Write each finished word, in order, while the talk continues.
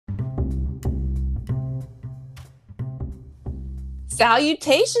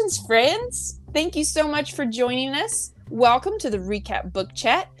Salutations, friends! Thank you so much for joining us. Welcome to the Recap Book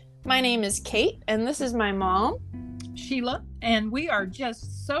Chat. My name is Kate, and this is my mom, Sheila, and we are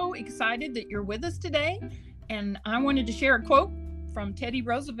just so excited that you're with us today. And I wanted to share a quote from Teddy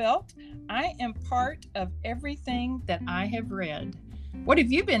Roosevelt. I am part of everything that I have read. What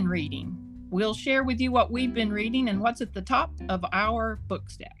have you been reading? We'll share with you what we've been reading and what's at the top of our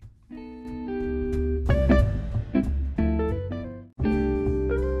book stack.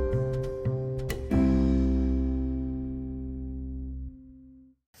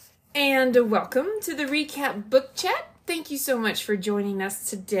 and welcome to the Recap Book Chat. Thank you so much for joining us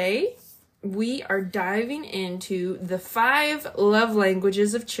today. We are diving into The 5 Love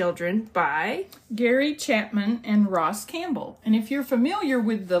Languages of Children by Gary Chapman and Ross Campbell. And if you're familiar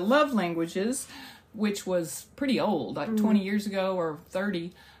with the love languages, which was pretty old, like 20 years ago or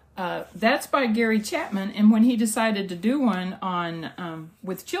 30, that's by Gary Chapman. And when he decided to do one on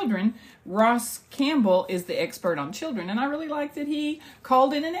with children, Ross Campbell is the expert on children. And I really like that he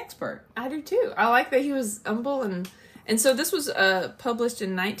called in an expert. I do too. I like that he was humble and so this was published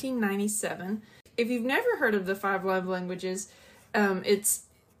in 1997. If you've never heard of the 5 Love Languages, it's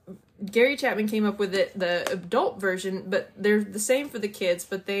Gary Chapman came up with it, the adult version, but they're the same for the kids,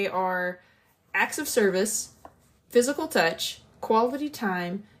 but they are acts of service, physical touch, quality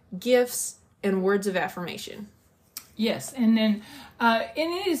time, gifts, and words of affirmation. Yes, and then and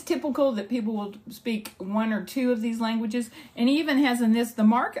it is typical that people will speak 1 or 2 of these languages, and he even has in this, the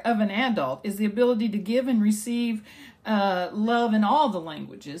mark of an adult is the ability to give and receive love in all the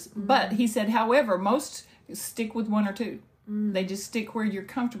languages. But he said, however, most stick with 1 or 2. They just stick where you're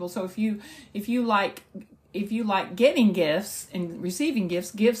comfortable. So if you like getting gifts and receiving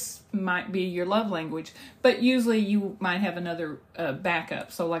gifts might be your love language, but usually you might have another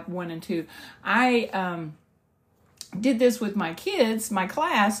backup. So like 1 and 2. I did this with my kids, my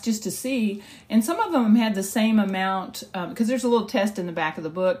class, just to see, and some of them had the same amount, because there's a little test in the back of the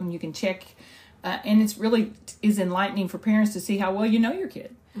book and you can check, and it's really is enlightening for parents to see how well you know your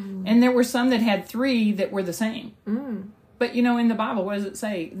kid. And there were some that had 3 that were the same. But you know, in the Bible, what does it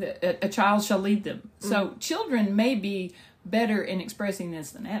say? That a child shall lead them. So children may be better in expressing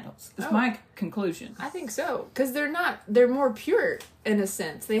this than adults. It's my conclusion. I think so, because they're more pure in a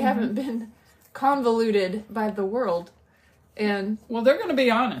sense. They haven't been convoluted by the world. And well, they're going to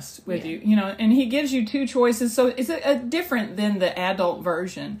be honest with you, you know, and he gives you 2 choices. So it's a different than the adult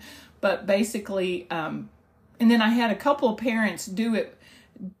version, but basically, and then I had a couple of parents do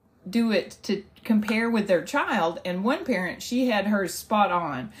it to compare with their child, and one parent, she had hers spot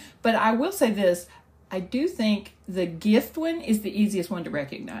on. But I will say this, I do think the gift one is the easiest one to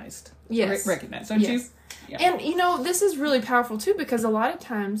recognize. Yes. Recognize, don't you? Yeah. And you know, this is really powerful too, because a lot of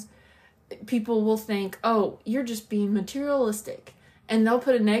times people will think, oh, you're just being materialistic, and they'll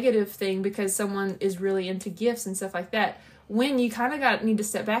put a negative thing because someone is really into gifts and stuff like that, when you kind of need to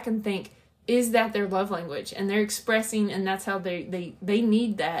step back and think, is that their love language? And they're expressing, and that's how they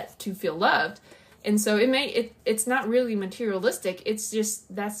need that to feel loved. And so it's not really materialistic, it's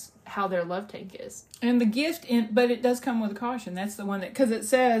just that's how their love tank is. And the gift, but it does come with a caution. That's the one that, because it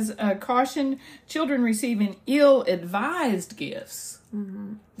says, caution, children receiving ill-advised gifts.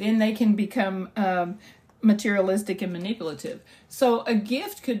 Then they can become materialistic and manipulative. So a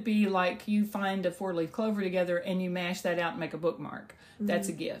gift could be like you find a 4-leaf clover together and you mash that out and make a bookmark. That's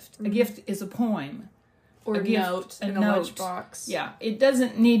a gift. A gift is a poem. Or a note in a lunchbox. Yeah. It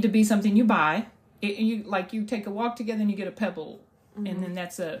doesn't need to be something you buy. You take a walk together and you get a pebble, and then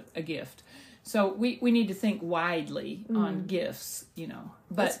that's a gift. So we need to think widely on gifts, you know.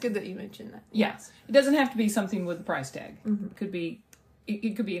 But that's good that you mentioned that. Yeah. It doesn't have to be something with a price tag.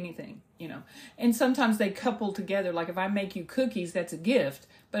 It could be anything, you know. And sometimes they couple together. Like if I make you cookies, that's a gift,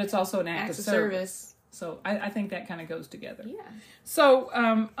 but it's also an act of service. So I think that kind of goes together. Yeah. So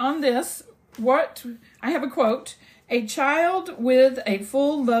on this, I have a quote. A child with a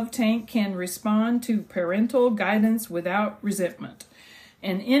full love tank can respond to parental guidance without resentment.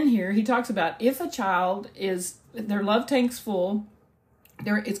 And in here, he talks about if a child their love tank's full,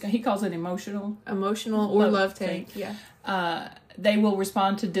 he calls it emotional or love tank. Yeah. They will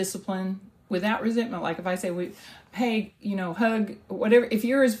respond to discipline without resentment. Like if I say, hey, you know, hug, whatever. If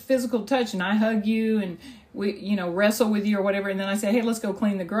you're his physical touch and I hug you and we, you know, wrestle with you or whatever, and then I say, hey, let's go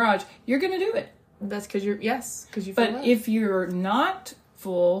clean the garage, you're going to do it. That's because you feel But loved. if you're not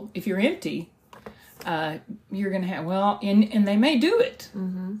full, if you're empty, you're going to have, and they may do it,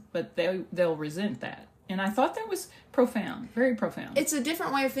 but they'll resent that. And I thought that was profound, very profound. It's a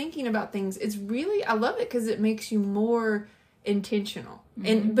different way of thinking about things. It's really, I love it because it makes you more intentional,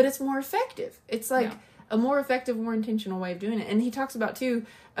 but it's more effective. It's like, a more effective, more intentional way of doing it. And he talks about too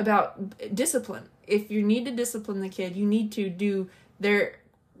about discipline. If you need to discipline the kid, you need to do their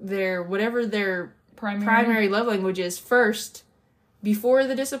whatever their primary love language is first, before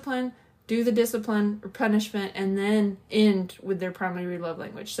the discipline. Do the discipline or punishment, and then end with their primary love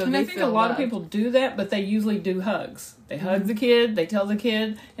language. So and I think a lot of people do that, but they usually do hugs. They hug the kid, they tell the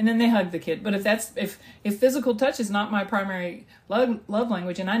kid, and then they hug the kid. But if physical touch is not my primary love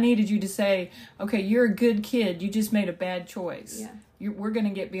language, and I needed you to say, okay, you're a good kid, you just made a bad choice. Yeah. We're going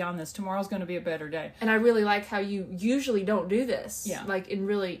to get beyond this. Tomorrow's going to be a better day. And I really like how you usually don't do this. Yeah. Like, in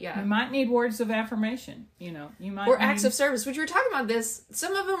really, You might need words of affirmation. You might or acts of service, which we were talking about this.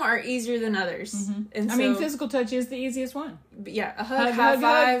 Some of them are easier than others. Mm-hmm. And I mean, physical touch is the easiest one. Yeah, a hug, high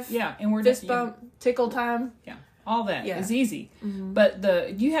five. Yeah, and we're fist bump, tickle time. Yeah, all that is easy. Mm-hmm.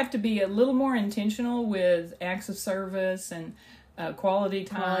 But you have to be a little more intentional with acts of service and quality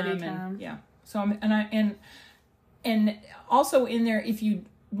time. And, yeah. So and also in there, if you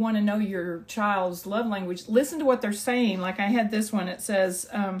want to know your child's love language, listen to what they're saying. Like I had this one. It says,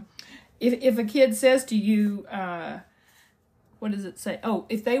 if a kid says to you, what does it say? Oh,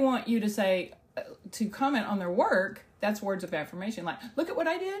 if they want you to say, to comment on their work, that's words of affirmation. Like, look at what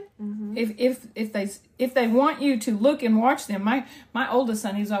I did. Mm-hmm. If they want you to look and watch them, my oldest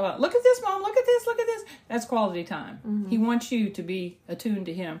son, he's all about, look at this, Mom, look at this. That's quality time. Mm-hmm. He wants you to be attuned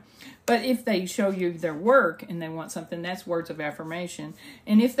to him. But if they show you their work and they want something, that's words of affirmation.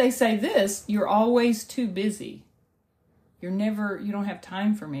 And if they say this, you're always too busy. You don't have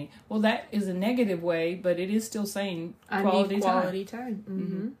time for me. Well, that is a negative way, but it is still saying quality time. Quality time.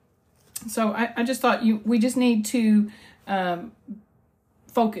 Mm-hmm. So I just thought we just need to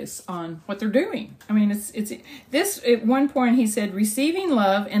focus on what they're doing. I mean, it's this at one point he said, receiving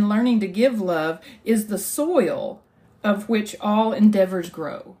love and learning to give love is the soil of which all endeavors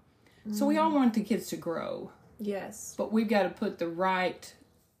grow. Mm. So we all want the kids to grow. Yes. But we've got to put the right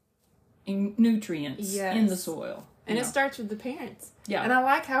nutrients in the soil. And it starts with the parents. Yeah. And I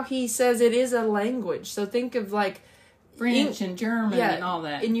like how he says it is a language. So think of like French and German and all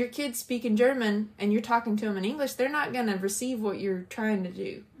that. And your kids speak in German and you're talking to them in English, they're not going to receive what you're trying to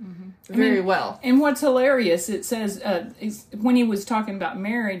do very well. And what's hilarious, it says, when he was talking about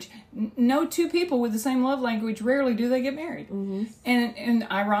marriage, no two people with the same love language, rarely do they get married. Mm-hmm. And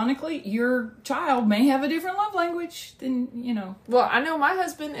ironically, your child may have a different love language than, Well, I know my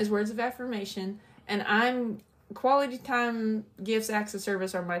husband is words of affirmation, and I'm quality time, gifts, acts of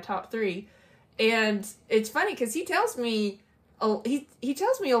service are my top 3. And it's funny because he tells me he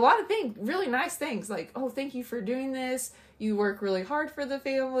tells me a lot of things, really nice things, like, oh, thank you for doing this. You work really hard for the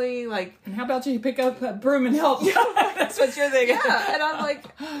family. Like, and how about you pick up a broom and help? That's what you're thinking. Yeah, and I'm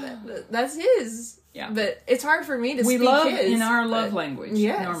like, that's his. Yeah, but it's hard for me to. We speak love his, in our love language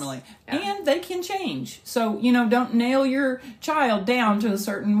normally, and they can change. So don't nail your child down to a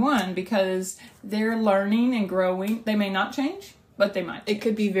certain one because they're learning and growing. They may not change. But they might change. It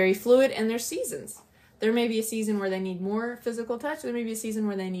could be very fluid, and there's seasons. There may be a season where they need more physical touch. There may be a season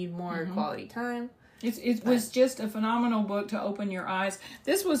where they need more quality time. It was just a phenomenal book to open your eyes.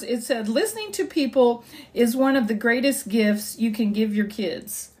 It said, listening to people is one of the greatest gifts you can give your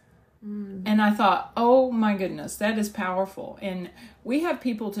kids. Mm. And I thought, oh my goodness, that is powerful. And we have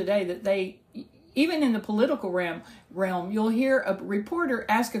people today that even in the political realm, you'll hear a reporter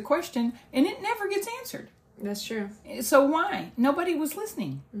ask a question and it never gets answered. That's true. So why? Nobody was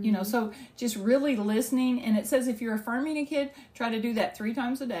listening, so just really listening. And it says if you're affirming a kid, try to do that 3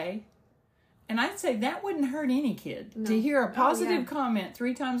 times a day. And I'd say that wouldn't hurt any kid to hear a positive comment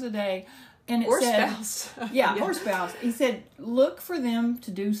 3 times a day. And it said, spouse. Or spouse. He said, look for them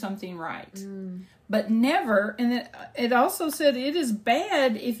to do something right. But never, and it also said it is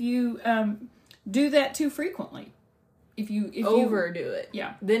bad if you do that too frequently. If you overdo it,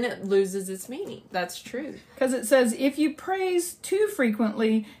 then it loses its meaning. That's true. Because it says if you praise too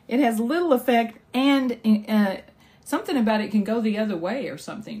frequently, it has little effect, and something about it can go the other way or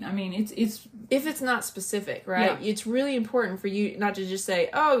something. I mean, it's if it's not specific, right? Yeah. It's really important for you not to just say,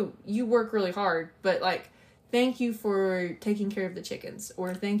 "Oh, you work really hard," but like, "Thank you for taking care of the chickens,"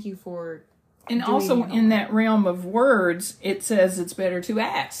 or "Thank you for." And also in that realm of words, it says it's better to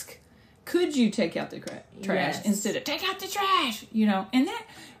ask. Could you take out the trash instead of take out the trash? And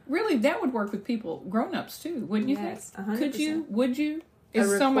that would work with people, grown-ups too, wouldn't you think? 100%. Could you? Would you?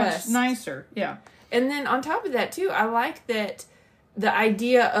 It's so much nicer. Yeah. And then on top of that too, I like that the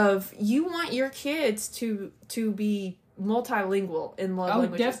idea of you want your kids to be multilingual in love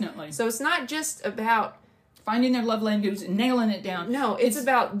languages. Oh, definitely. So it's not just about finding their love language and nailing it down. No, it's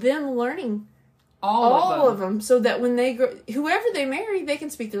about them learning All of them, so that when they grow, whoever they marry, they can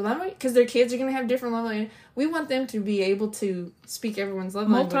speak their language, because their kids are going to have different love language. We want them to be able to speak everyone's love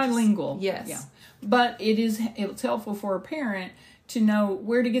language. Multilingual. Yes. Yeah. But it's helpful for a parent to know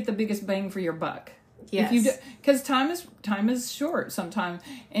where to get the biggest bang for your buck. Yes. Because time is short sometimes.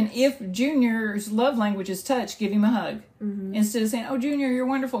 And if Junior's love language is touch, give him a hug. Mm-hmm. Instead of saying, "Oh, Junior, you're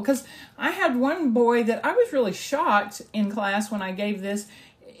wonderful." Because I had one boy that I was really shocked in class when I gave this.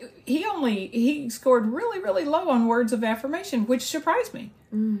 He scored really, really low on words of affirmation, which surprised me.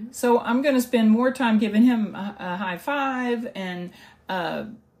 Mm-hmm. So I'm going to spend more time giving him a high five, and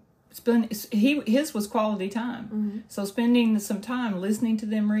his was quality time. Mm-hmm. So spending some time listening to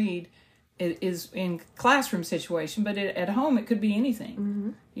them read is in classroom situation, but at home it could be anything. Mm-hmm.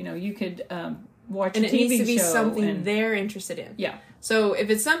 You know, you could watch a TV show. And it needs to be something they're interested in. Yeah. So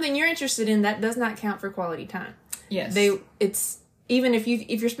if it's something you're interested in, that does not count for quality time. Yes. Even if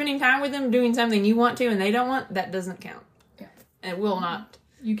you're spending time with them doing something you want to and they don't want, that doesn't count. Yeah. It will not.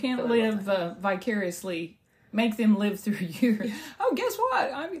 You can't live vicariously, make them live through you. Yeah. Oh, guess what?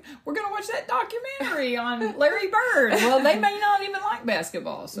 We're going to watch that documentary on Larry Bird. Well, they may not even like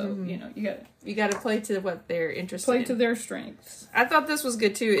basketball, so you got to play to what they're interested in. Play to their strengths. I thought this was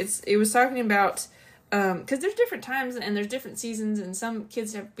good too. It was talking about because there's different times and there's different seasons, and some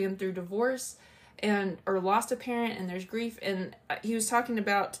kids have been through divorce or lost a parent, and there's grief, and he was talking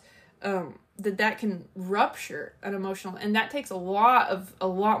about that can rupture an emotional, and that takes a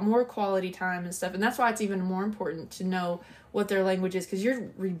lot more quality time and stuff, and that's why it's even more important to know what their language is, because you're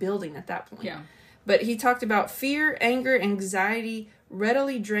rebuilding at that point. Yeah. But he talked about fear, anger, anxiety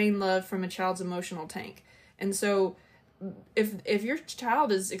readily drain love from a child's emotional tank, and so if your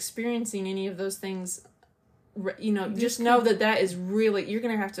child is experiencing any of those things, just know that is really, you're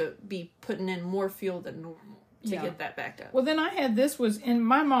going to have to be putting in more fuel than normal to get that backed up. Well, then I had and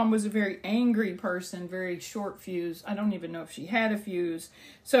my mom was a very angry person, very short fuse. I don't even know if she had a fuse.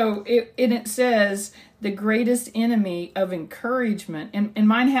 So it says the greatest enemy of encouragement, and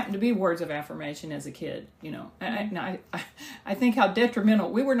mine happened to be words of affirmation as a kid. I think how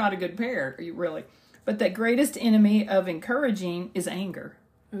detrimental, we were not a good pair, really. But the greatest enemy of encouraging is anger.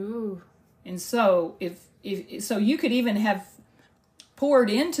 Ooh. And so so you could even have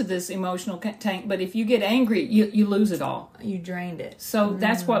poured into this emotional tank, but if you get angry, you lose it all. You drained it. So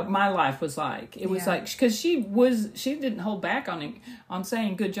that's what my life was like. It was like, because she didn't hold back on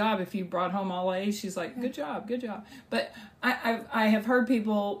saying good job if you brought home all A's. She's like, good job. But I have heard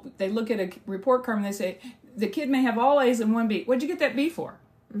people, they look at a report card and they say, the kid may have all A's and 1 B. What'd you get that B for?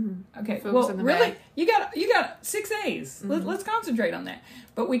 Mm-hmm. Okay, focus well, really, you got 6 A's. Mm-hmm. Let's concentrate on that.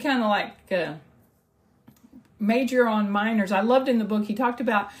 But we kind of major on minors. I loved in the book, he talked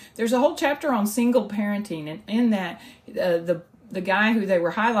about, there's a whole chapter on single parenting, and in that, the guy who they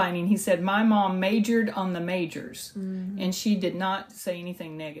were highlighting, he said, my mom majored on the majors, and she did not say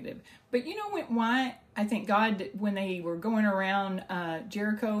anything negative. But you know why I think God, when they were going around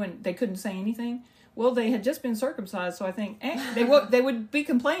Jericho and they couldn't say anything? Well, they had just been circumcised, so I think they would be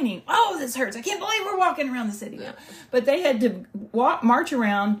complaining, oh, this hurts. I can't believe we're walking around the city now. But they had to march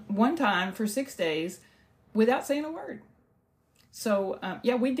around one time for 6 days without saying a word. So,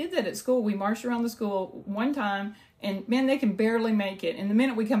 we did that at school. We marched around the school one time, and, man, they can barely make it. And the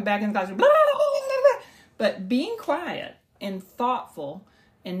minute we come back in the class, blah, blah, blah, blah. But being quiet and thoughtful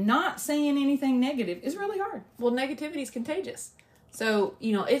and not saying anything negative is really hard. Well, negativity is contagious. So,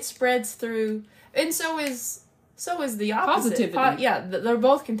 it spreads through, and so is the opposite. Positivity. They're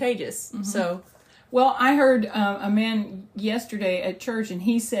both contagious. Mm-hmm. So, well, I heard a man yesterday at church, and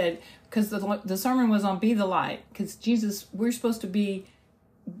he said, because the sermon was on be the light, because we're supposed to be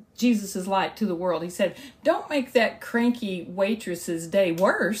Jesus' light to the world. He said, don't make that cranky waitress's day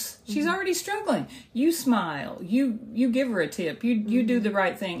worse. She's already struggling. You smile. You give her a tip. You do the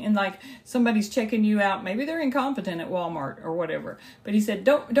right thing. And like somebody's checking you out. Maybe they're incompetent at Walmart or whatever. But he said,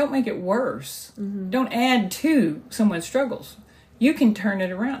 don't make it worse. Mm-hmm. Don't add to someone's struggles. You can turn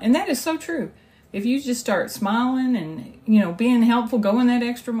it around. And that is so true. If you just start smiling and, being helpful, going that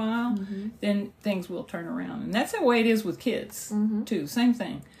extra mile, then things will turn around. And that's the way it is with kids, too. Same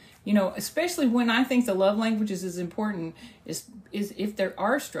thing. Especially when I think the love languages is important is if they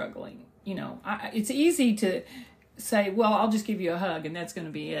are struggling. It's easy to say, well, I'll just give you a hug and that's going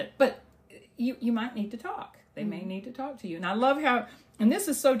to be it. But you might need to talk. They may need to talk to you. And I love how, and this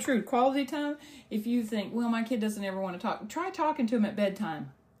is so true, quality time, if you think, well, my kid doesn't ever want to talk, try talking to him at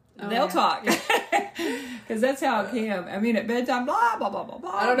bedtime. They'll talk. Because that's how it can. I mean, at bedtime, blah, blah, blah, blah, blah.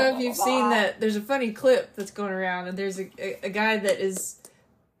 I don't know if you've seen that. There's a funny clip that's going around, and there's a guy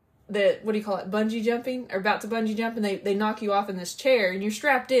what do you call it, bungee jumping, or about to bungee jump, and they knock you off in this chair, and you're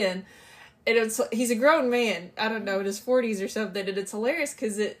strapped in, he's a grown man. I don't know, in his 40s or something, and it's hilarious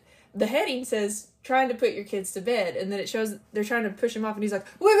because the heading says trying to put your kids to bed, and then it shows they're trying to push him off, and he's like,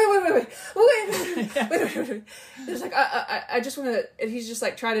 wait. It's like, I just want to, and he's just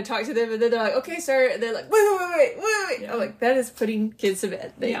like trying to talk to them, and then they're like, okay, sir, and they're like, wait. Yeah. I'm like, that is putting kids to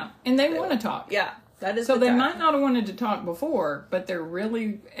bed. And they want to talk. Yeah, that is. So they might not have wanted to talk before, but they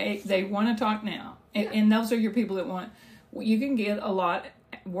want to talk now. And those are your people that want, you can get a lot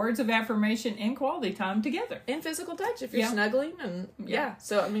words of affirmation and quality time together. And physical touch if you're snuggling, and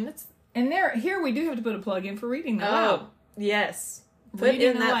so I mean, it's. And here we do have to put a plug in for reading aloud. Yes. Put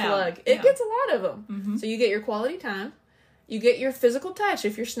Reading in that aloud. plug. It gets a lot of them. Mm-hmm. So you get your quality time, you get your physical touch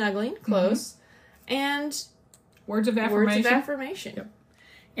if you're snuggling close, and words of affirmation. Yep.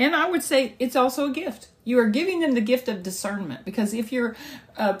 And I would say it's also a gift. You are giving them the gift of discernment, because if your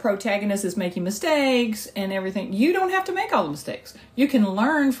protagonist is making mistakes and everything, you don't have to make all the mistakes. You can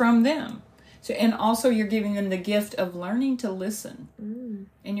learn from them. So, and also you're giving them the gift of learning to listen,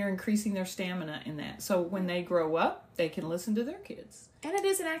 and you're increasing their stamina in that. So when they grow up, they can listen to their kids. And it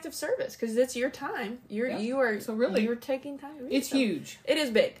is an act of service because it's your time. You're taking time to read. It's huge. It is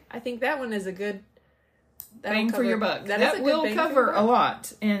big. I think that one is a good bang for your buck. That will cover a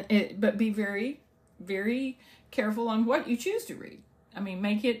lot, but be very, very careful on what you choose to read. I mean,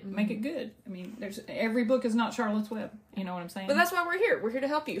 make it good. I mean, every book is not Charlotte's Web. You know what I'm saying? But that's why we're here. We're here to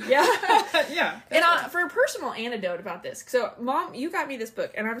help you. Yeah, yeah. And for a personal anecdote about this, so Mom, you got me this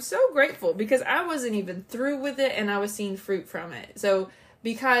book, and I'm so grateful because I wasn't even through with it, and I was seeing fruit from it. So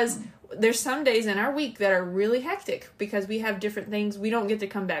because there's some days in our week that are really hectic because we have different things. We don't get to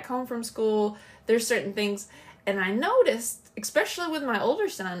come back home from school. There's certain things, and I noticed, especially with my older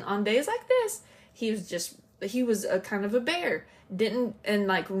son, on days like this, he was a kind of a bear. And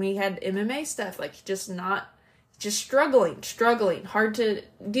like when we had MMA stuff, like just struggling, hard to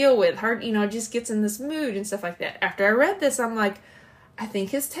deal with, just gets in this mood and stuff like that. After I read this, I'm like, I think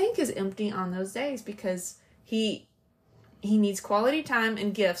his tank is empty on those days because he needs quality time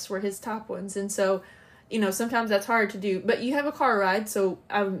and gifts were his top ones. And so, sometimes that's hard to do, but you have a car ride. So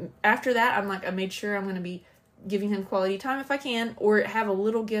after that, I'm like, I made sure I'm going to be giving him quality time if I can, or have a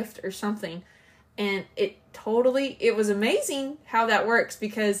little gift or something. And it was amazing how that works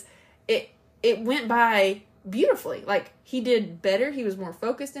because it went by beautifully. Like, he did better. He was more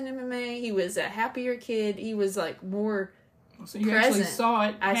focused in MMA. He was a happier kid. He was like more so you present. Actually saw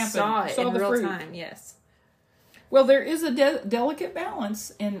it happen. I saw it in real time, yes. Well, there is a delicate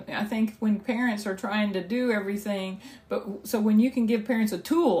balance, and I think when parents are trying to do everything, so when you can give parents a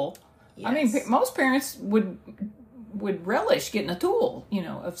tool, yes. I mean, most parents would relish getting a tool,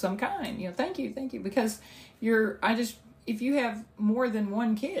 of some kind. Thank you, because if you have more than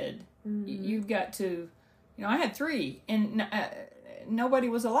one kid, you've got to, I had 3, and nobody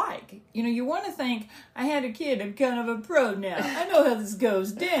was alike. You want to think, I had a kid, I'm kind of a pro now. I know how this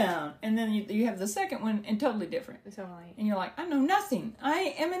goes down. And then you have the second one and totally different. Totally. And you're like, I know nothing.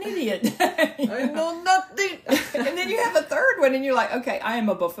 I am an idiot. I know nothing. And then you have a third one and you're like, okay, I am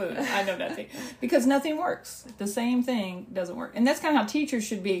a buffoon. I know nothing. Because nothing works. The same thing doesn't work. And that's kind of how teachers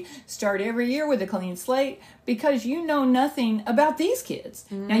should be. Start every year with a clean slate because you know nothing about these kids.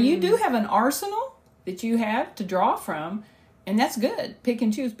 Now, you do have an arsenal that you have to draw from. And that's good. Pick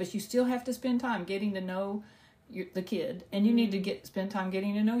and choose, but you still have to spend time getting to know the kid, and you need to spend time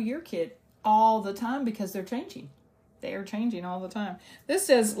getting to know your kid all the time because they're changing. They are changing all the time. This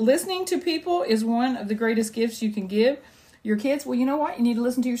says listening to people is one of the greatest gifts you can give your kids. Well, you know what? You need to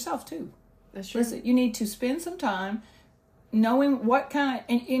listen to yourself too. That's true. Listen, you need to spend some time knowing what kind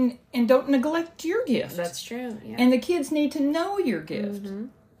of, and don't neglect your gift. That's true. Yeah. And the kids need to know your gift. Mm-hmm.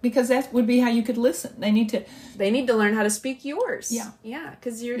 Because that would be how you could listen. They need to learn how to speak yours. Yeah. Yeah,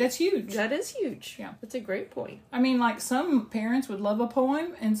 because that's huge. That is huge. Yeah. That's a great point. I mean, like some parents would love a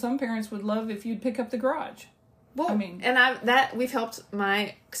poem, and some parents would love if you'd pick up the garage. Well, we've helped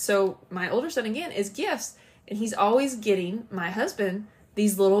my older son again is gifts, and he's always getting my husband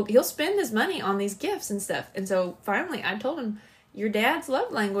he'll spend his money on these gifts and stuff. And so finally I told him, your dad's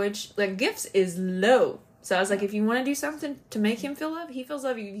love language, like gifts, is low. So I was like, if you want to do something to make him feel love, he feels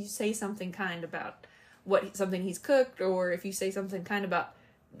love. You say something kind about something he's cooked, or if you say something kind about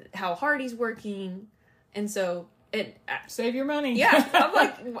how hard he's working. And so save your money. Yeah, I'm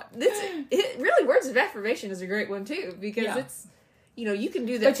like, really, words of affirmation is a great one too, because it's, you can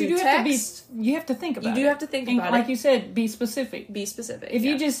do that. But you have to think about it. You do have to think about it. Like you said, be specific. If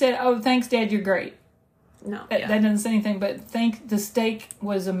you just said, "Oh, thanks, Dad, you're great." No, that doesn't say anything. But the steak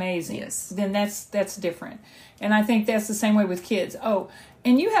was amazing. Yes, then that's different. And I think that's the same way with kids. Oh,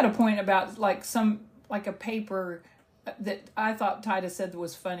 and you had a point about like a paper that I thought Titus said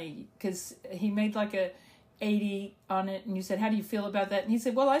was funny, because he made like a 80 on it, and you said, how do you feel about that? And he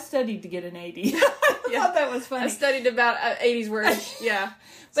said, well, I studied to get an 80. I thought that was funny. I studied about 80s words. Yeah.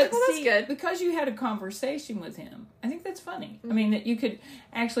 But well, see, that's good. because you had a conversation with him, I think that's funny. I mean, that you could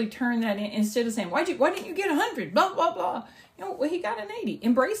actually turn that in, instead of saying, why didn't you get 100? Blah, blah, blah. Well, he got an 80.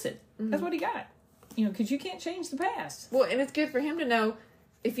 Embrace it. That's what he got. Because you can't change the past. Well, and it's good for him to know,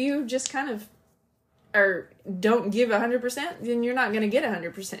 if you just kind of or don't give 100%, then you're not going to get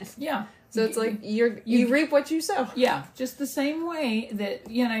 100%. Yeah. So it's like you reap what you sow. Yeah, just the same way that,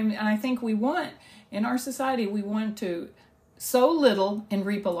 and I think we want, in our society, we want to sow little and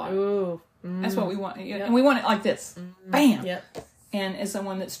reap a lot. Ooh. That's what we want. And we want it like this. Bam. Yep. And as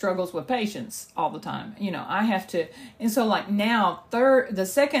someone that struggles with patience all the time, I have to, and so like now, the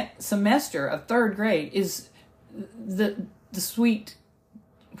second semester of third grade is the sweet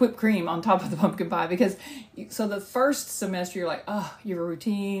whipped cream on top of the pumpkin pie, because so the first semester you're like, oh, your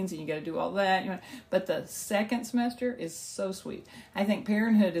routines and you got to do all that, but the second semester is so sweet. I think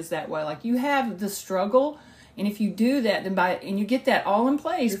parenthood is that way. Like, you have the struggle, and if you do that, then and you get that all in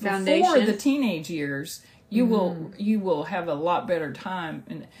place before the teenage years, you will have a lot better time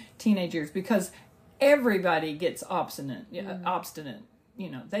in teenage years, because everybody gets obstinate.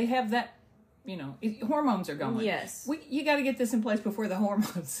 They have that. Hormones are going. Yes. You got to get this in place before the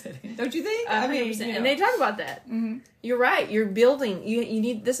hormones set in. Don't you think? 100%. And they talk about that. Mm-hmm. You're right. You're building. You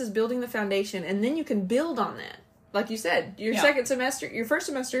need. This is building the foundation, and then you can build on that. Like you said, your second semester, your first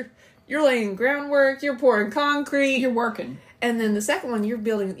semester, you're laying groundwork. You're pouring concrete. You're working. And then the second one, you're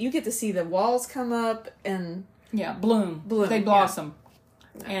building. You get to see the walls come up and bloom. They blossom.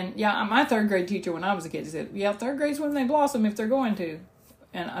 Yeah. And my third grade teacher when I was a kid said, third grade's when they blossom if they're going to.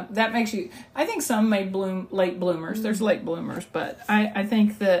 And that makes you, I think some may bloom late bloomers. Mm-hmm. There's late bloomers, but I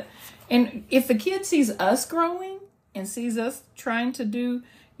think that, and if the kid sees us growing and sees us trying to do,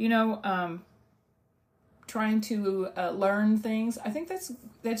 trying to learn things, I think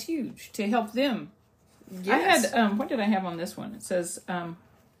that's huge to help them. Yes. I had, what did I have on this one? It says,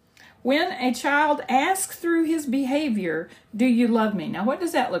 when a child asks through his behavior, do you love me? Now, what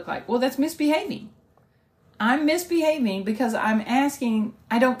does that look like? Well, that's misbehaving. I'm misbehaving because I'm asking,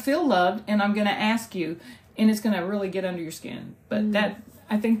 I don't feel loved, and I'm going to ask you, and it's going to really get under your skin. But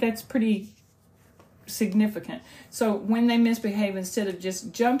I think that's pretty significant. So when they misbehave, instead of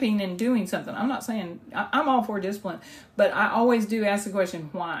just jumping and doing something, I'm not saying, I'm all for discipline, but I always do ask the question,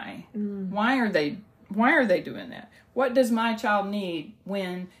 why? Why are they doing that? What does my child need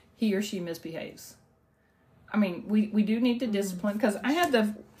when he or she misbehaves? I mean, we do need to discipline, because I had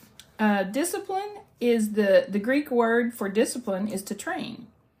the discipline is the Greek word for discipline is to train.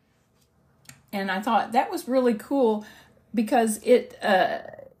 And I thought that was really cool, because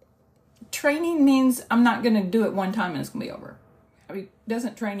training means I'm not going to do it one time and it's going to be over. I mean,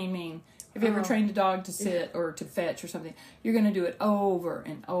 doesn't training mean, have you ever trained a dog to sit or to fetch or something? You're going to do it over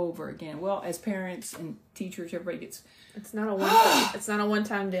and over again. Well, as parents and teachers, everybody gets... It's not a one-time. It's not a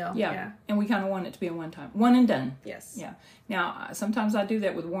one-time deal. Yeah. And we kind of want it to be a one-time. One and done. Yes. Yeah. Now, sometimes I do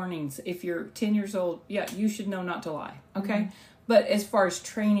that with warnings. If you're 10 years old, you should know not to lie. Okay? Mm-hmm. But as far as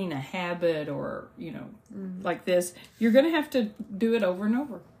training a habit or, like this, you're going to have to do it over and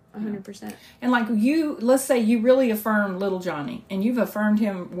over. 100%. And like let's say you really affirm little Johnny, and you've affirmed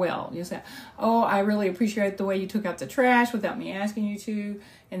him well. You say, oh, I really appreciate the way you took out the trash without me asking you to.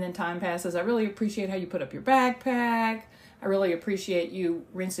 And then time passes. I really appreciate how you put up your backpack. I really appreciate you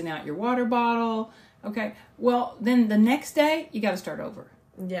rinsing out your water bottle. Okay. Well, then the next day, you got to start over.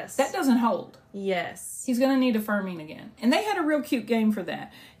 Yes. That doesn't hold. Yes. He's going to need affirming again. And they had a real cute game for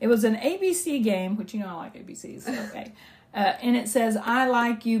that. It was an ABC game, which I like ABCs. Okay. And it says, I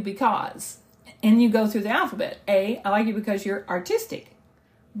like you because. And you go through the alphabet. A, I like you because you're artistic.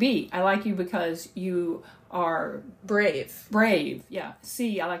 B, I like you because you are brave. Yeah.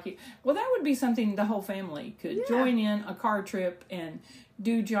 C, I like you. Well, that would be something the whole family could join in a car trip and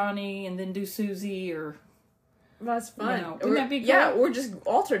do Johnny and then do Susie, or that's fun. Wouldn't that be cool? Yeah, or just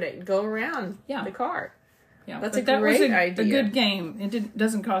alternate, go around the car. Yeah, that's a great idea. A good game. It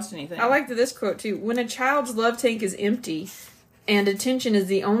doesn't cost anything. I like this quote too. When a child's love tank is empty and attention is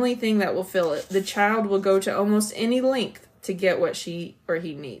the only thing that will fill it, the child will go to almost any length to get what she or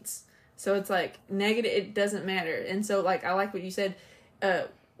he needs. So it's like negative, it doesn't matter. And so like I like what you said,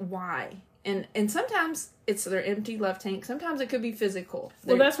 why? And sometimes it's their empty love tank. Sometimes it could be physical.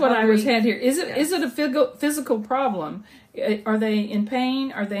 Well, that's what I had here. Is it a physical problem? Are they in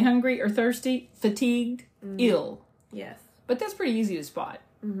pain? Are they hungry or thirsty? Fatigued? Ill? Yes. But that's pretty easy to spot.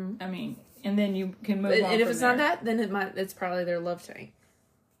 Mm-hmm. I mean, and then you can move on. And if it's not that, then it's probably their love tank.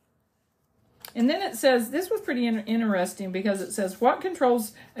 And then it says, this was pretty interesting because it says, what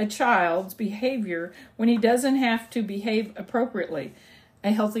controls a child's behavior when he doesn't have to behave appropriately?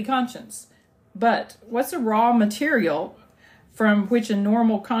 A healthy conscience. But what's a raw material from which a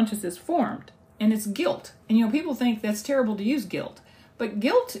normal conscience is formed? And it's guilt. And people think that's terrible to use guilt. But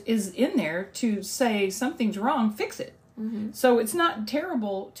guilt is in there to say something's wrong, fix it. Mm-hmm. So it's not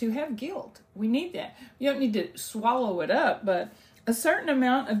terrible to have guilt. We need that. You don't need to swallow it up, but a certain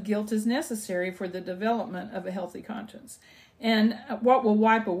amount of guilt is necessary for the development of a healthy conscience. And what will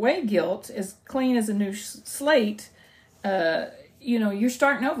wipe away guilt, as clean as a new slate, you're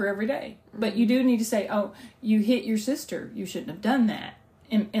starting over every day. But you do need to say, oh, you hit your sister. You shouldn't have done that.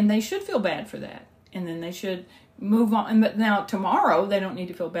 And they should feel bad for that. And then they should move on. But now tomorrow, they don't need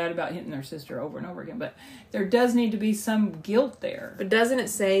to feel bad about hitting their sister over and over again. But there does need to be some guilt there. But doesn't it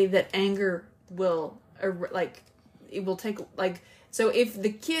say that anger will, it will take, so if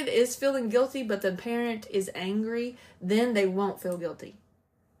the kid is feeling guilty, but the parent is angry, then they won't feel guilty.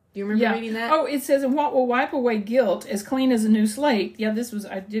 Do you remember reading that? Oh, it says, and what will wipe away guilt as clean as a new slate? Yeah,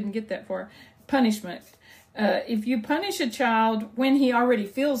 I didn't get that far. Punishment. If you punish a child when he already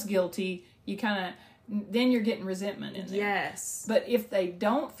feels guilty, then you're getting resentment in there. Yes. But if they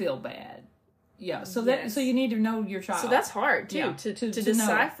don't feel bad, so you need to know your child. So that's hard too, to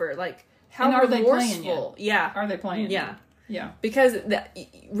decipher. Know. How and are remorseful? They playing you? Yeah. Are they playing Yeah. you? Yeah. Because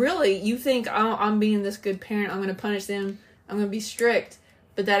really, you think, oh, I'm being this good parent, I'm going to punish them, I'm going to be strict.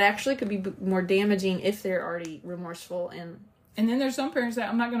 But that actually could be more damaging if they're already remorseful. And then there's some parents that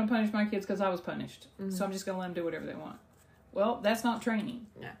I'm not going to punish my kids because I was punished. Mm-hmm. So I'm just going to let them do whatever they want. Well, that's not training.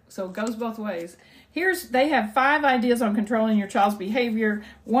 Yeah. So it goes both ways. They have 5 ideas on controlling your child's behavior.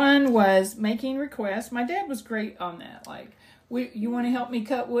 One was making requests. My dad was great on that. You want to help me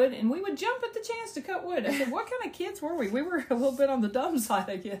cut wood? And we would jump at the chance to cut wood. I said, what kind of kids were we? We were a little bit on the dumb side,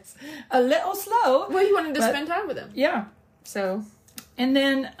 I guess. A little slow. Well, you wanted to spend time with them. Yeah. So. And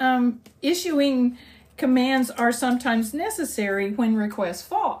then issuing commands are sometimes necessary when requests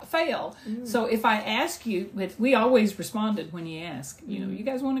fail. Mm. So if I ask you, we always responded when you asked, you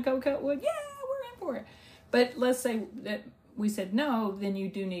guys want to go cut wood? Yeah, we're in for it. But let's say that we said no, then you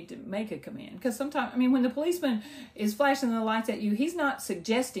do need to make a command. Because sometimes, when the policeman is flashing the lights at you, he's not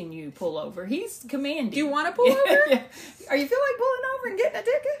suggesting you pull over. He's commanding. Do you want to pull over? Yeah. Are you feel like pulling over and getting a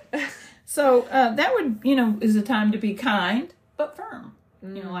ticket? So that would, is a time to be kind, but firm.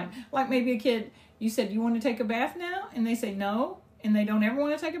 Mm. Like maybe a kid, you said, you want to take a bath now? And they say no, and they don't ever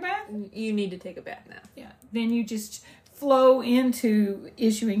want to take a bath? You need to take a bath now. Yeah. Then you just flow into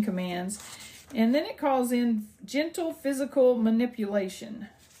issuing commands. And then it calls in gentle physical manipulation.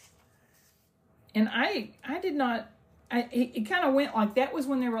 And I did not, it kind of went like, that was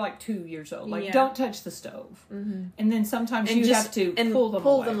when they were 2 years old. Don't touch the stove. Mm-hmm. And then sometimes you have to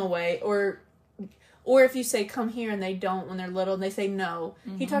pull them away. Or if you say, come here, and they don't when they're little, and they say no.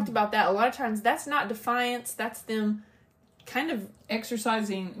 Mm-hmm. He talked about that. A lot of times, that's not defiance. That's them kind of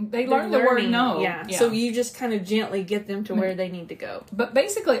exercising. They learn the word no. Yeah. So you just kind of gently get them to where they need to go. But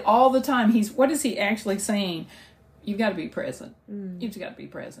basically, all the time, what is he actually saying? You've got to be present. Mm. You've got to be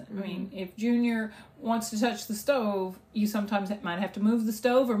present. Mm-hmm. If Junior wants to touch the stove, you sometimes might have to move the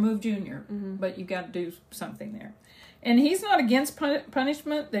stove or move Junior. Mm-hmm. But you've got to do something there. And he's not against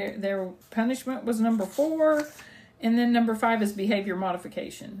punishment. Their punishment was number 4. And then number 5 is behavior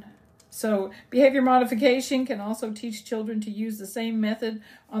modification. So behavior modification can also teach children to use the same method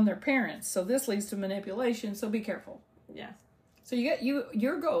on their parents. So this leads to manipulation. So be careful. Yeah. So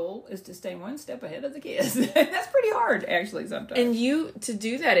your goal is to stay one step ahead of the kids. That's pretty hard, actually, sometimes. And to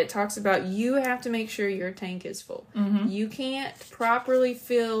do that, it talks about you have to make sure your tank is full. Mm-hmm. You can't properly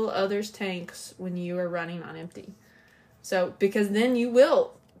fill others' tanks when you are running on empty. So, because then you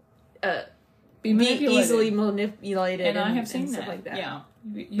will be easily manipulated. And I have seen stuff like that. Yeah.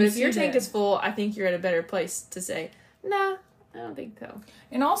 But if your tank is full, I think you're at a better place to say, nah, I don't think so.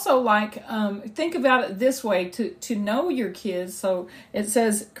 And also, think about it this way, to know your kids. So it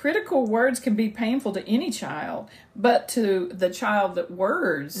says critical words can be painful to any child, but to the child that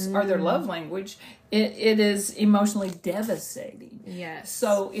words are their love language, it is emotionally devastating. Yes.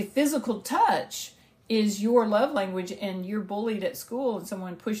 So if physical touch is your love language and you're bullied at school and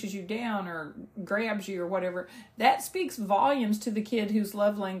someone pushes you down or grabs you or whatever, that speaks volumes to the kid whose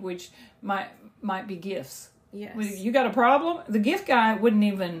love language might be gifts. Yes. You got a problem? The gift guy wouldn't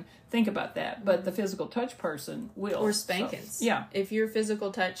even think about that, but the physical touch person will. Or spankings. So, yeah. If your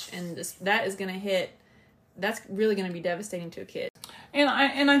physical touch and that is going to hit, that's really going to be devastating to a kid. And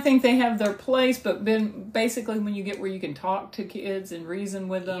I think they have their place, but then basically when you get where you can talk to kids and reason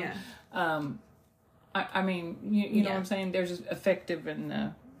with them, you know what I'm saying? There's effective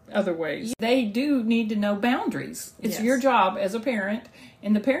and other ways. They do need to know boundaries. It's Yes. your job as a parent,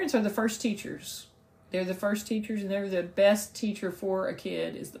 and the parents are the first teachers. They're the first teachers, and they're the best teacher for a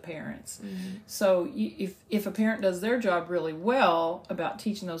kid is the parents. So if a parent does their job really well about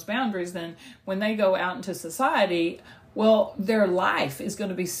teaching those boundaries, then when they go out into society, well, their life is going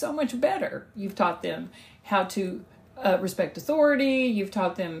to be so much better. You've taught them how to respect authority. You've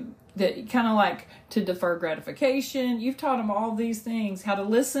taught them that kind of like to defer gratification. You've taught them all these things, how to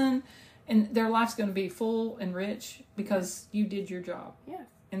listen, and their life's going to be full and rich because you did your job. Yeah.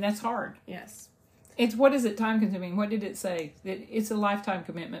 And that's hard. Yes. It's, what is it, time consuming? What did it say? It's a lifetime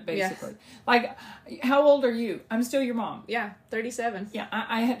commitment, basically. Like, how old are you? I'm still your mom. Yeah, 37. Yeah,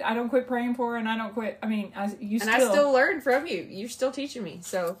 I don't quit praying for her, and I don't quit. I mean, I still learn from you. You're still teaching me.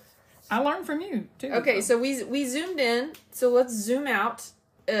 So I learned from you too. okay, so we zoomed in. So let's zoom out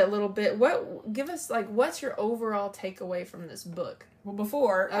a little bit. Give us what's your overall takeaway from this book? Well,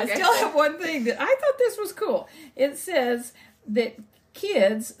 before I Okay. still have one thing that I thought this was cool. It says that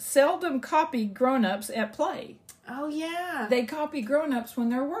kids seldom copy grown-ups at play. Oh yeah, They copy grown-ups when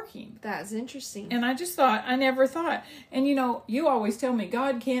they're working. that's interesting. And I never thought. And you always tell me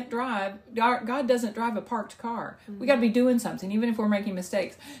God can't drive. God doesn't drive a parked car. We got to be doing something, even if we're making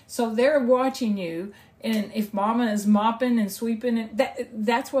mistakes. So they're watching you. And if mama is mopping and sweeping,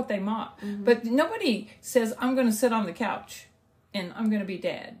 that's what they mop. But nobody says, I'm going to sit on the couch and I'm going to be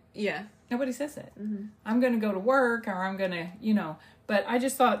dad. Yeah. Nobody says that. I'm going to go to work, or I'm going to, But I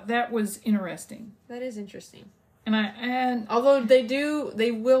just thought that was interesting. That is interesting. And Although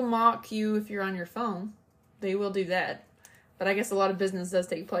they will mock you if you're on your phone. They will do that. But I guess a lot of business does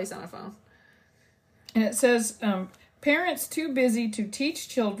take place on a phone. And it says, parents too busy to teach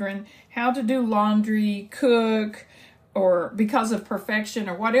children how to do laundry, cook, or because of perfection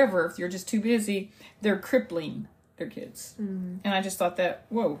or whatever, if you're just too busy, they're crippling their kids. And I just thought that,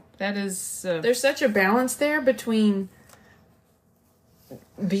 that is... There's such a balance there between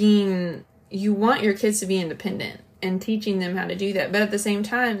you want your kids to be independent and teaching them how to do that. But at the same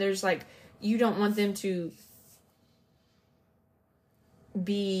time, there's you don't want them to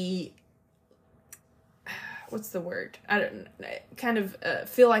be, what's the word? I don't kind of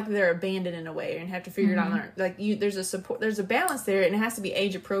feel like they're abandoned in a way and have to figure it out on their own. There's a balance there, and it has to be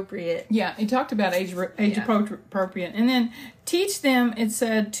age appropriate. Yeah, it talked about age appropriate. And then teach them, it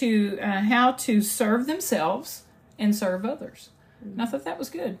said, to how to serve themselves and serve others. And I thought that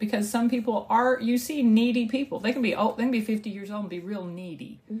was good, because some people you see needy people. They can be old, they can be 50 years old and be real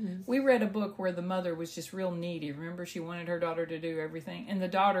needy. We read a book where the mother was just real needy. Remember, she wanted her daughter to do everything, and the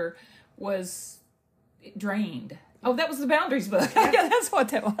daughter was drained. Oh, that was the Boundaries book. Yeah, that's what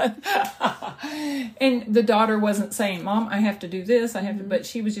that was. And the daughter wasn't saying, Mom, I have to do this, I have to, but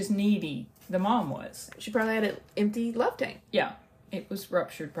she was just needy. The mom was. She probably had an empty love tank. Yeah, it was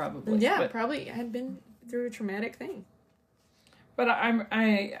ruptured probably. Yeah, probably had been through a traumatic thing. But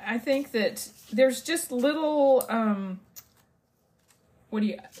I think that there's just little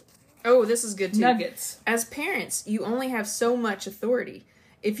this is good too. Nuggets. As parents, you only have so much authority.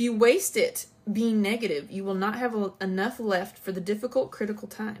 If you waste it being negative, you will not have enough left for the difficult, critical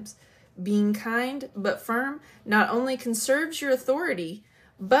times. Being kind but firm not only conserves your authority,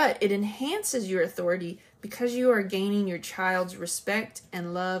 but it enhances your authority because you are gaining your child's respect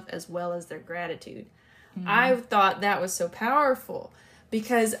and love as well as their gratitude. I thought that was so powerful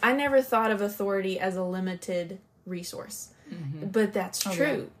because I never thought of authority as a limited resource. But that's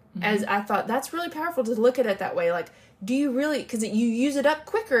true. As I thought, that's really powerful to look at it that way. Do you really, because you use it up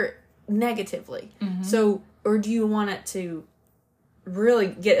quicker negatively. So, or do you want it to really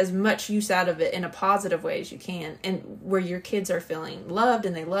get as much use out of it in a positive way as you can, and where your kids are feeling loved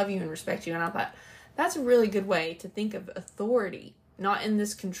and they love you and respect you? And I thought, that's a really good way to think of authority, not in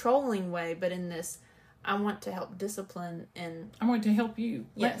this controlling way, but in this, I want to help discipline and... I want to help you.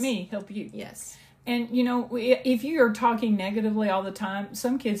 Yes. Let me help you. Yes. And, if you are talking negatively all the time,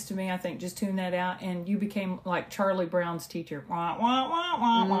 some kids, to me, I think, just tune that out, and you became like Charlie Brown's teacher. Wah, wah, wah,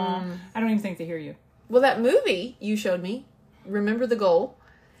 wah, wah. I don't even think they hear you. Well, that movie you showed me, Remember the Goal,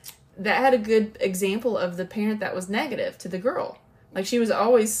 that had a good example of the parent that was negative to the girl. She was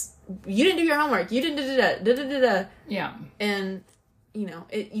always, you didn't do your homework, you didn't da-da-da. Yeah. And,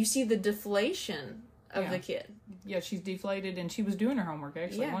 you see the deflation of the kid. Yeah, she's deflated, and she was doing her homework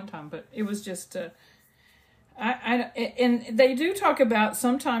actually one time, but it was just and they do talk about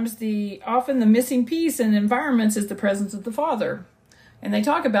sometimes often the missing piece in environments is the presence of the father, and they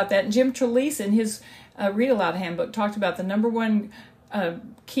talk about that. And Jim Trelease in his Read Aloud Handbook talked about the number one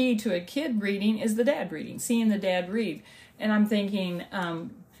key to a kid reading is the dad reading, seeing the dad read. And I'm thinking,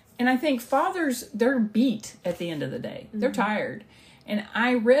 and I think fathers, they're beat at the end of the day. They're tired. And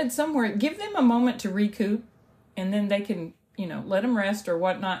I read somewhere, give them a moment to recoup, and then they can, let them rest or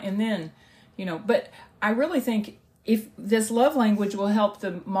whatnot. And then, but I really think if this love language will help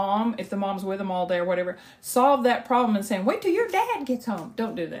the mom, if the mom's with them all day or whatever, solve that problem and saying, wait till your dad gets home.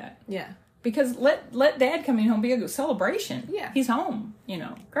 Don't do that. Yeah. Because let dad come in home, be a celebration. Yeah. He's home,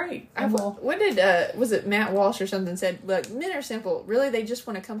 great. What did, was it Matt Walsh or something said, look, men are simple. Really, they just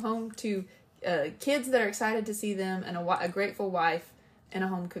want to come home to kids that are excited to see them and a grateful wife and a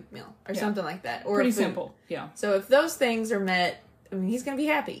home-cooked meal or something like that. Or pretty simple, yeah. So if those things are met, he's going to be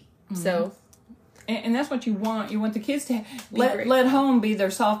happy. Mm-hmm. So... And that's what you want. You want the kids to let home be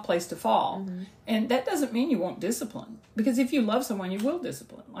their soft place to fall. Mm-hmm. And that doesn't mean you won't discipline. Because if you love someone, you will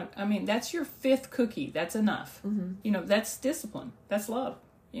discipline. That's your 5th cookie. That's enough. Mm-hmm. That's discipline. That's love,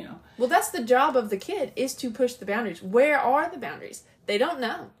 Well, that's the job of the kid, is to push the boundaries. Where are the boundaries? They don't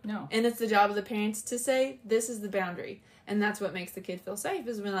know. No. And it's the job of the parents to say, this is the boundary. And that's what makes the kid feel safe,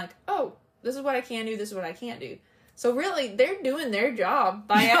 is when oh, this is what I can do, this is what I can't do. So really, they're doing their job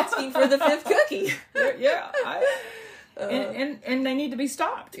by asking for the 5th cookie. Yeah. And they need to be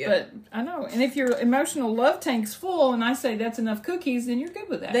stopped. Yeah. But I know. And if your emotional love tank's full and I say that's enough cookies, then you're good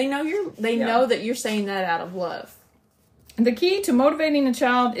with that. They know know that you're saying that out of love. The key to motivating a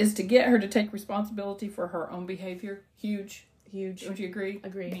child is to get her to take responsibility for her own behavior. Huge. Don't you agree?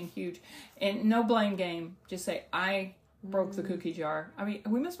 Agree. Huge. And no blame game. Just say, I broke the cookie jar.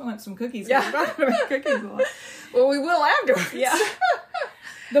 We must want some cookies. Yeah. Cookies a lot. Well, we will afterwards. Yeah.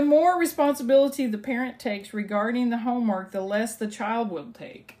 The more responsibility the parent takes regarding the homework, the less the child will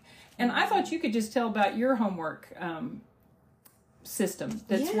take. And I thought you could just tell about your homework system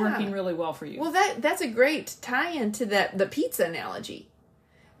that's working really well for you. Well, that's a great tie-in to the pizza analogy.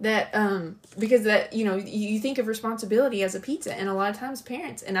 That because that you think of responsibility as a pizza, and a lot of times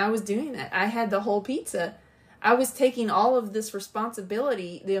parents, and I was doing that. I had the whole pizza. I was taking all of this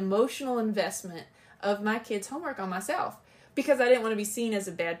responsibility, the emotional investment of my kids' homework on myself, because I didn't want to be seen as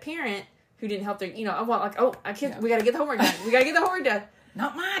a bad parent who didn't help their, I want we got to get the homework done. We got to get the homework done.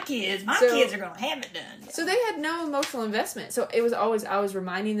 Not my kids. My kids are going to have it done. So they had no emotional investment. So it was always, I was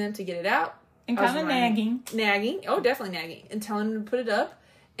reminding them to get it out. And kind of nagging. Nagging. Oh, definitely nagging. And telling them to put it up.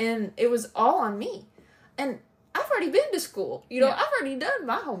 And it was all on me. And I've already been to school, I've already done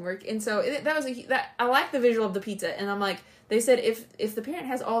my homework. And so I like the visual of the pizza. And I'm like, they said, if the parent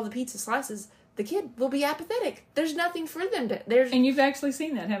has all the pizza slices, the kid will be apathetic. There's nothing for them to, And you've actually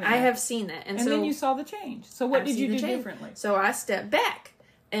seen that, haven't you? I have seen that. And so then you saw the change. So what did you do differently? So I stepped back.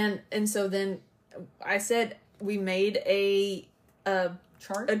 And so then I said, we made a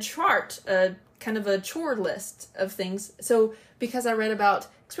chart, kind of a chore list of things. So because I read about,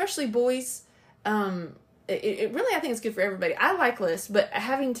 especially boys, it really, I think it's good for everybody. I like lists, but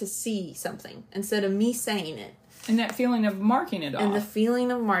having to see something instead of me saying it. And that feeling of marking it off. And the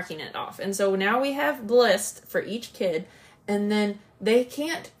feeling of marking it off. And so now we have the list for each kid, and then they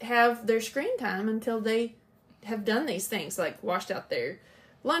can't have their screen time until they have done these things, like washed out their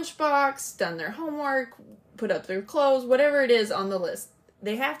lunchbox, done their homework, put up their clothes, whatever it is on the list.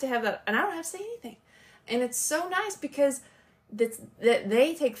 They have to have that, and I don't have to say anything. And it's so nice because that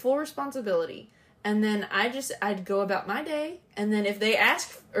they take full responsibility. And then I'd go about my day. And then if they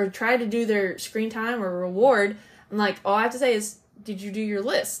ask or try to do their screen time or reward, I'm like, all I have to say is, did you do your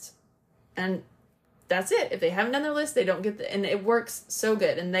list? And that's it. If they haven't done their list, they don't get and it works so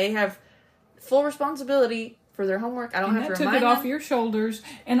good. And they have full responsibility for their homework. I don't have to remind them. Took it off your shoulders.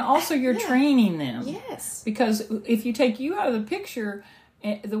 And also you're training them. Yes. Because if you take you out of the picture,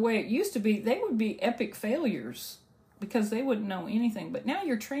 the way it used to be, they would be epic failures because they wouldn't know anything. But now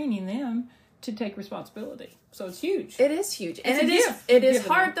you're training them to take responsibility. So it's huge. It is huge. And it is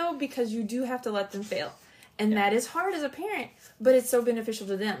hard though, because you do have to let them fail. And that is hard as a parent, but it's so beneficial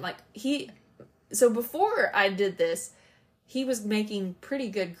to them. So before I did this, he was making pretty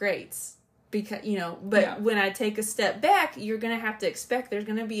good grades because, when I take a step back, you're going to have to expect there's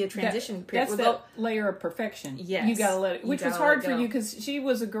going to be a transition period. That's that layer of perfection. Yes. You got to let it, which was hard for you because she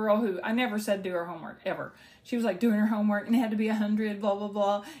was a girl who I never said do her homework ever. She was like doing her homework and it had to be 100, blah, blah,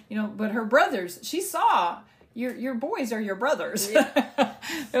 blah. But her brothers, she saw your boys are your brothers. Yeah.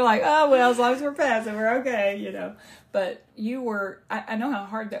 They're like, oh, well, as long as we're passing, we're okay, But you were, I know how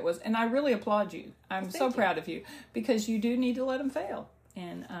hard that was. And I really applaud you. I'm so proud of you because you do need to let them fail.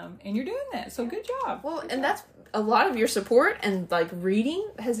 And you're doing that. So good job. Well, that's a lot of your support and reading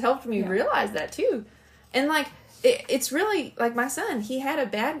has helped me realize that too. And it's really like my son, he had a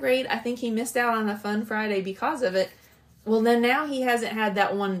bad grade. I think he missed out on a fun Friday because of it. Well, then now he hasn't had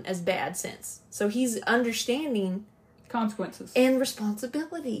that one as bad since. So he's understanding consequences. and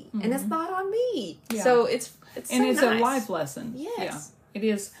responsibility, and it's not on me. Yeah. So it's And so it's nice. a life lesson. Yes. Yeah, it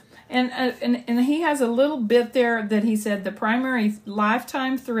is. And he has a little bit there that he said the primary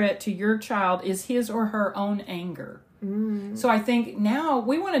lifetime threat to your child is his or her own anger. So I think now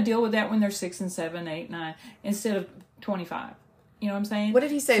we want to deal with that when they're 6 and 7, 8, 9, instead of 25. You know what I'm saying? What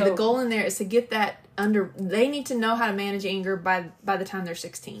did he say? So- The goal in there is to get that under. They need to know how to manage anger by the time they're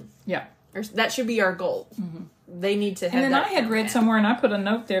 16. Yeah. Or that should be our goal. They need to have. And then that I had read down. somewhere, and I put a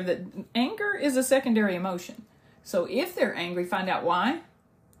note there that anger is a secondary emotion. So if they're angry, find out why.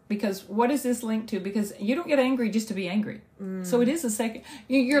 Because what is this linked to? Because you don't get angry just to be angry. So it is a second.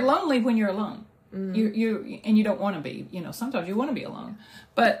 You're lonely when you're alone. You don't want to be. Sometimes you want to be alone.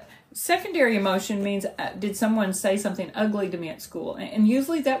 But secondary emotion means did someone say something ugly to me at school? And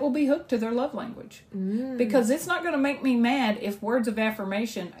usually that will be hooked to their love language. Because it's not going to make me mad if words of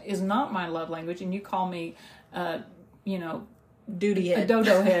affirmation is not my love language, and you call me, duty a head.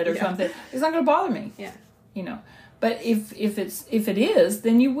 dodo head or something. It's not going to bother me. Yeah. But if it is,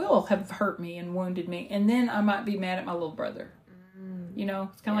 then you will have hurt me and wounded me, and then I might be mad at my little brother.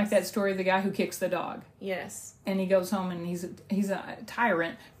 It's kind of like that story of the guy who kicks the dog, Yes. and he goes home and he's a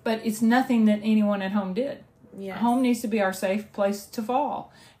tyrant, but it's nothing that anyone at home did. Yes. Home needs to be our safe place to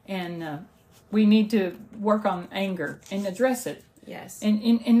fall, and we need to work on anger and address it, Yes.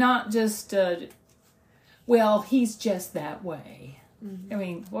 and not just well, he's just that way. I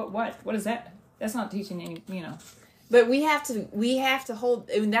mean, what is that? That's not teaching any. But we have to hold,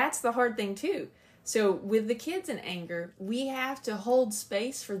 and that's the hard thing too. So with the kids in anger, we have to hold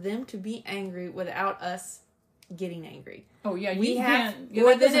space for them to be angry without us getting angry. Oh yeah, We have, can't.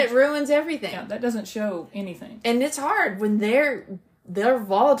 or that then doesn't- it ruins everything. Yeah, that doesn't show anything. And it's hard when they're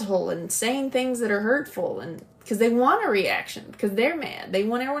volatile and saying things that are hurtful, and because they want a reaction, because they're mad, they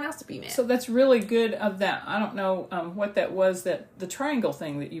want everyone else to be mad. So that's really good of that. I don't know what that was, that the triangle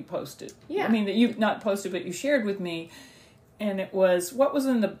thing that you posted. Yeah. I mean, that you not posted, but you shared with me. And it was, what was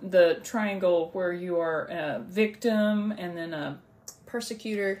in the triangle where you are a victim and then a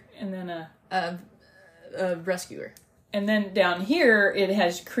Persecutor, and then a rescuer, and then down here it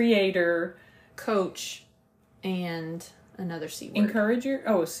has creator, coach, and another C word. encourager.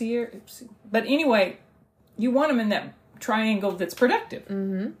 Oh, seer. But anyway, you want them in that triangle that's productive.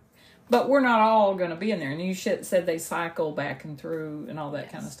 Mm-hmm. But we're not all going to be in there. And you said they cycle back and through and all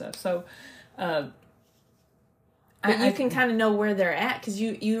that kind of stuff. So, But you can kind of know where they're at, because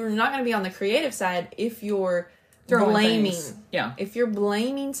you're not going to be on the creative side if you're throwing blaming. things. Yeah. If you're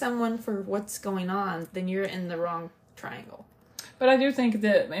blaming someone for what's going on, then you're in the wrong triangle. But I do think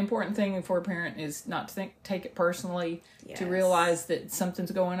the important thing for a parent is not to take it personally, to Yes. realize that something's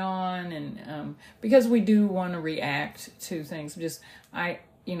going on, and because we do want to react to things. That's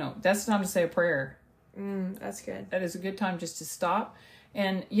the time to say a prayer. That's good. That is a good time just to stop.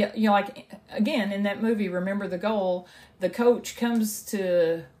 And like again in that movie, Remember the Goal, the coach comes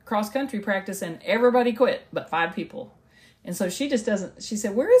to cross country practice and everybody quit but 5 people. And so she just doesn't, she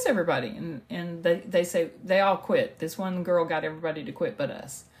said, "Where is everybody?" And they say, "They all quit. This one girl got everybody to quit but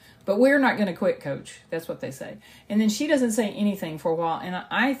us. But we're not going to quit, coach." That's what they say. And then she doesn't say anything for a while. And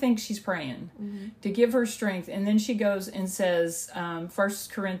I think she's praying to give her strength. And then she goes and says, 1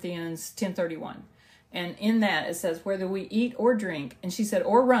 Corinthians 10:31. And in that it says, "Whether we eat or drink," and she said,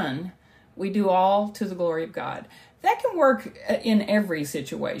 "or run, we do all to the glory of God." That can work in every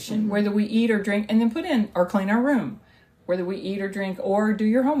situation. Whether we eat or drink, and then put in, or clean our room. Whether we eat or drink or do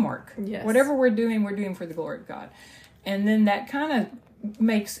your homework. Yes. Whatever we're doing for the glory of God. And then that kind of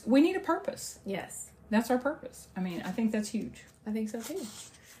we need a purpose. Yes. That's our purpose. I mean, I think that's huge. I think so too.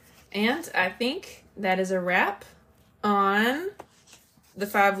 And I think that is a wrap on The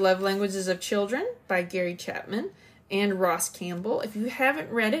 5 Love Languages of Children by Gary Chapman and Ross Campbell. If you haven't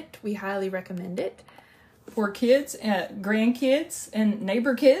read it, we highly recommend it. For kids, grandkids, and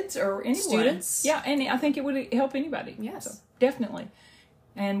neighbor kids, or anyone. Students. Yeah, and I think it would help anybody. Yes. So, definitely.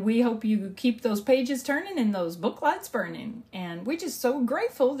 And we hope you keep those pages turning and those book lights burning. And we're just so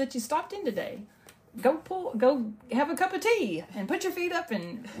grateful that you stopped in today. Go have a cup of tea and put your feet up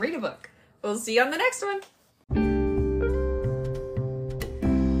and read a book. We'll see you on the next one.